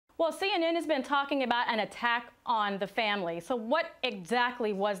Well, CNN has been talking about an attack on the family. So what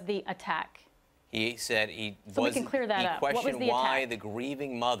exactly was the attack? He said he questioned why the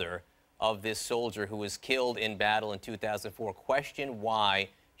grieving mother of this soldier who was killed in battle in 2004 questioned why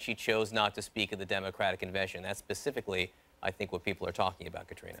she chose not to speak at the Democratic convention. That's specifically, I think, what people are talking about,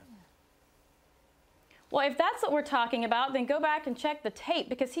 Katrina. Well, if that's what we're talking about, then go back and check the tape,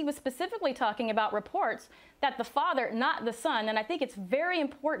 because he was specifically talking about reports that the father, not the son, and I think it's very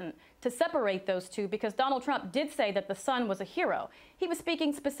important to separate those two, because Donald Trump did say that the son was a hero. He was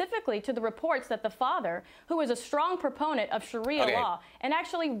speaking specifically to the reports that the father, who is a strong proponent of Sharia law, and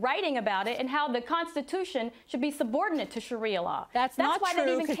actually writing about it and how the Constitution should be subordinate to Sharia law. That's not why true,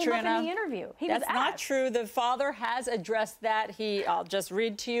 that even Katrina. came up in the interview. That's not true. The father has addressed that. I'll just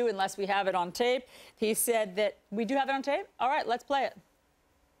read to you, unless we have it on tape. He said that we do have it on tape. All right, let's play it.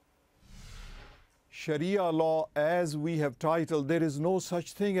 Sharia law, as we have titled, there is no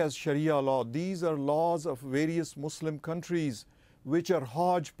such thing as Sharia law. These are laws of various Muslim countries, which are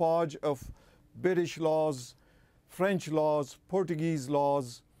hodgepodge of British laws, French laws, Portuguese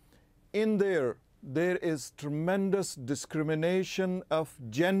laws. In there is tremendous discrimination of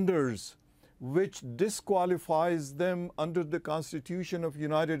genders, which disqualifies them under the Constitution of the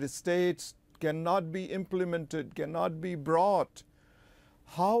United States, cannot be implemented, cannot be brought.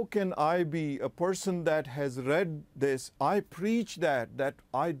 How can I be a person that has read this? I preach that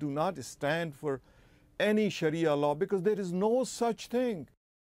I do not stand for any Sharia law, because there is no such thing.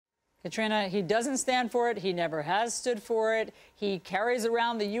 Katrina, he doesn't stand for it. He never has stood for it. He carries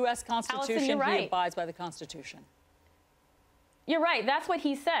around the U.S. Constitution. Allison, you're right. He abides by the Constitution. You're right. That's what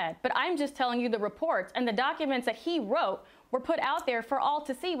he said. But I'm just telling you the reports and the documents that he wrote were put out there for all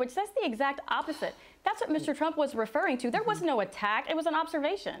to see, which says the exact opposite. That's what Mr. Trump was referring to. There was no attack. It was an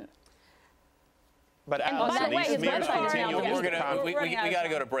observation. But and by the way, his website we got to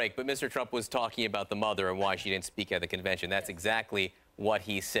go to break. But Mr. Trump was talking about the mother and why she didn't speak at the convention. That's exactly what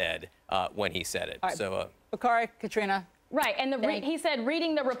he said when he said it. Right. So, Bakari, Katrina. Right, and he said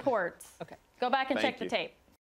reading the reports. Okay. Go back and check the tape.